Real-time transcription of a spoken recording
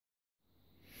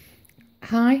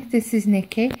Hi, this is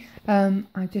Nikki.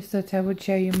 I just thought I would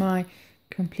show you my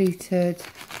completed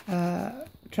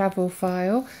travel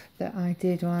file that I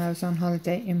did while I was on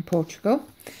holiday in Portugal.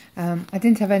 I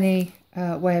didn't have any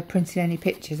way of printing any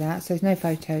pictures out, so there's no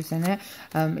photos in it.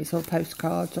 It's all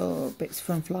postcards or bits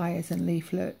from flyers and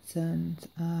leaflets and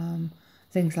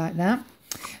things like that.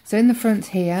 So in the front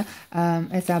here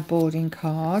is our boarding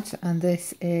card, and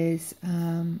this is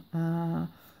our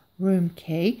room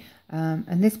key,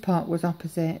 and this part was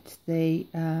opposite the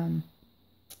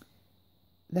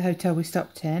hotel we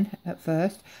stopped in at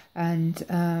first,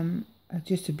 and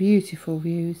just a beautiful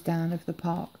views down of the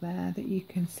park there that you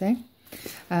can see.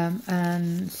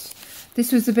 And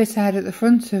this was the bit I had at the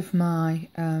front of my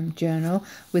journal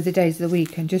with the days of the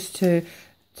week, and just to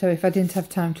so if I didn't have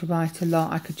time to write a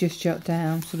lot, I could just jot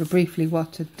down sort of briefly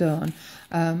what I'd done,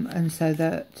 and so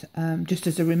that just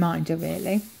as a reminder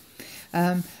really.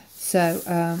 So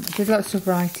I did lots of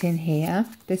writing here.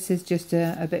 This is just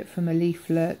a bit from a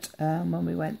leaflet when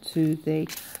we went to the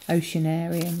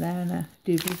oceanarium there, and a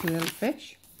doodle of a little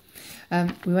fish.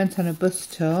 We went on a bus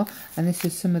tour, and this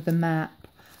is some of the map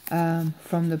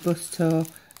from the bus tour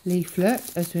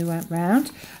leaflet as we went round,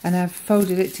 and I've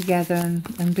folded it together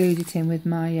and glued it in with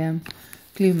my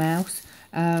glue mouse,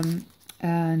 and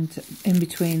in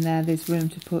between there's room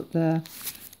to put the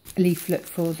leaflet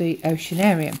for the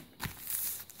oceanarium.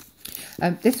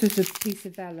 This was a piece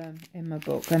of vellum in my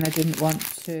book, and I didn't want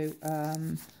to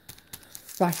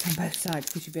write on both sides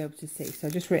because you'd be able to see, so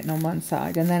I've just written on one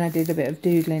side, and then I did a bit of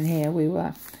doodling here.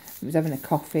 I was having a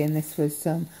coffee, and this was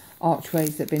some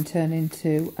archways that had been turned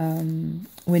into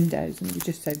windows, and they were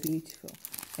just so beautiful.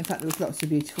 In fact, there was lots of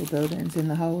beautiful buildings in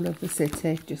the whole of the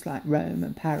city, just like Rome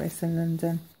and Paris and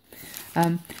London.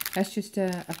 That's just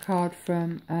a card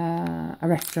from a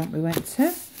restaurant we went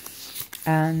to,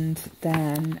 and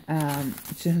then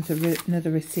just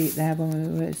another receipt there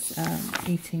when we was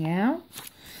eating out.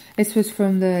 This was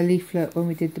from the leaflet when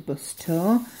we did the bus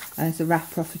tour. There's a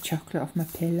wrapper off of chocolate off my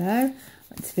pillow.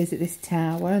 Went to visit this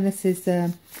tower, and this is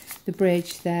the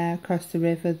bridge there across the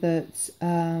river that's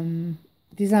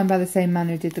designed by the same man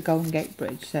who did the Golden Gate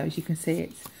Bridge. So as you can see,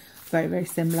 it's very, very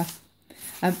similar.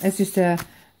 It's just a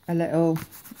little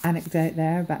anecdote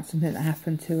there about something that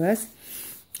happened to us.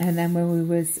 And then when we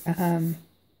was, I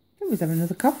was having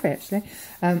another coffee actually,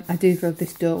 I doodled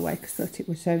this doorway because I thought it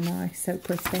was so nice, so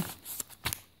pretty.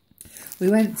 We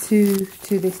went to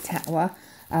this tower,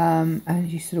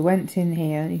 and you sort of went in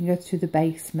here, and you can go to the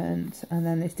basement, and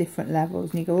then there's different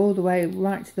levels, and you go all the way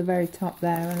right to the very top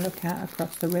there and look out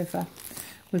across the river.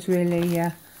 It was really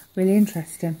really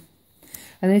interesting.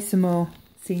 And there's some more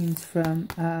scenes from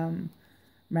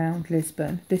round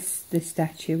Lisbon. This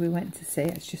statue we went to see,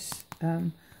 it's just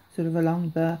sort of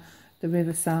along the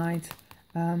riverside,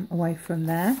 away from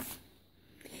there.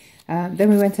 Then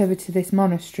we went over to this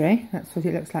monastery. That's what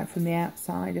it looks like from the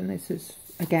outside, and this was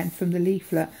again from the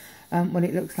leaflet what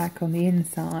it looks like on the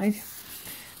inside,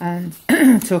 and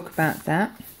talk about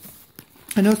that.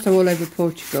 And also all over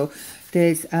Portugal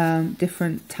there's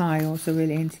different tiles. They're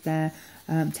really into their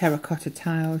terracotta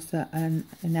tiles that are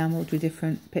enamelled with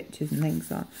different pictures and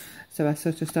things on. So I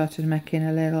sort of started making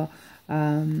a little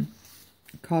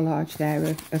collage there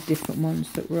of different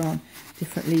ones that were on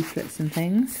different leaflets and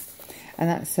things. And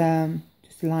that's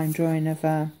just a line drawing of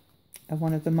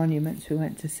one of the monuments we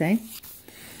went to see.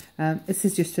 This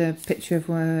is just a picture of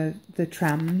one of the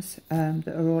trams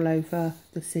that are all over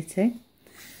the city.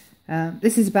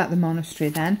 This is about the monastery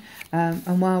then.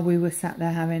 And while we were sat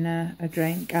there having a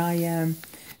drink, I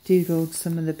doodled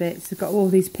some of the bits. I've got all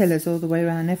these pillars all the way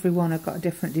around. Every one I've got a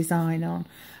different design on.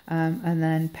 And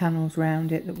then panels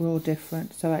around it that were all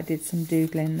different. So I did some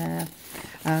doodling there,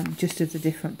 just of the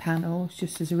different panels,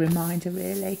 just as a reminder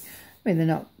really. I mean,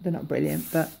 they're not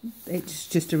brilliant, but it's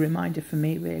just a reminder for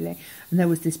me really. And there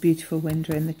was this beautiful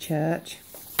window in the church.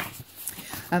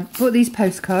 Bought these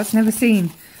postcards. Never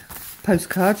seen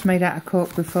postcards made out of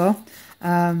cork before,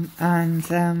 and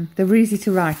they were easy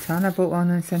to write on. I bought one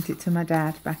and sent it to my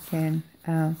dad back in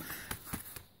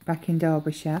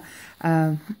Derbyshire,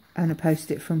 and I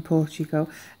posted it from Portugal,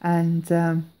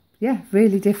 and yeah,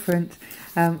 really different.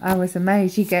 I was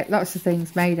amazed. You get lots of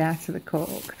things made out of the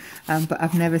cork, but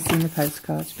I've never seen the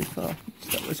postcards before,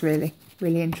 so it was really,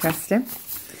 really interesting.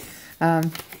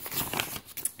 And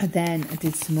then I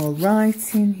did some more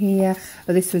writing here.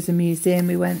 Oh, this was a museum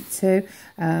we went to,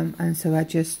 and so I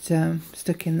just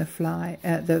stuck in the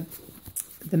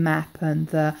map and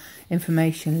the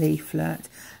information leaflet,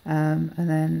 and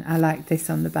then I liked this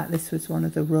on the back. This was one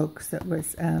of the rugs that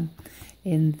was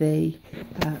in the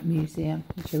museum,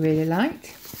 which I really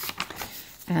liked.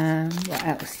 What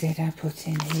else did I put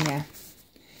in here?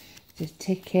 Just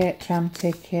ticket, tram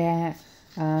ticket,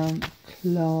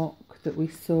 clock that we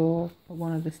saw at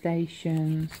one of the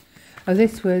stations. Oh,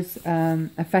 this was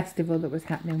a festival that was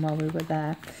happening while we were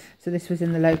there. So this was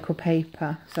in the local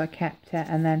paper. So I kept it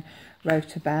and then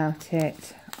wrote about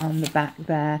it on the back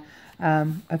there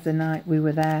of the night we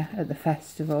were there at the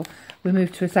festival. We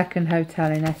moved to a second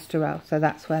hotel in Estoril, so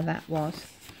that's where that was.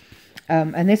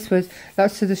 And this was,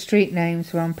 lots of the street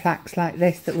names were on plaques like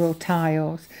this that were all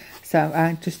tiles. So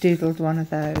I just doodled one of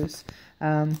those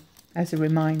as a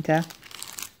reminder.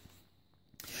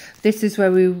 This is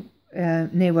where we,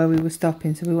 near where we were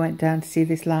stopping, so we went down to see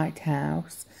this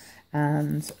lighthouse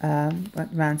and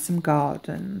went around some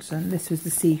gardens, and this was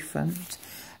the seafront.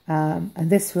 And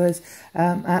this was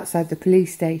outside the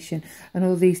police station, and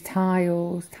all these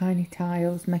tiles, tiny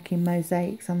tiles, making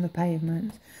mosaics on the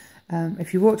pavement.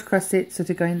 If you walked across it, sort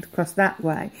of going across that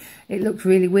way, it looked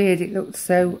really weird. It looked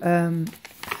so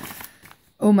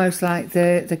almost like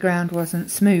the ground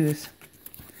wasn't smooth.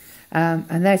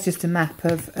 And there's just a map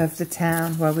of the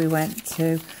town where we went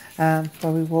to, where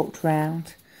we walked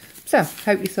round. So,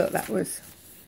 hope you thought that was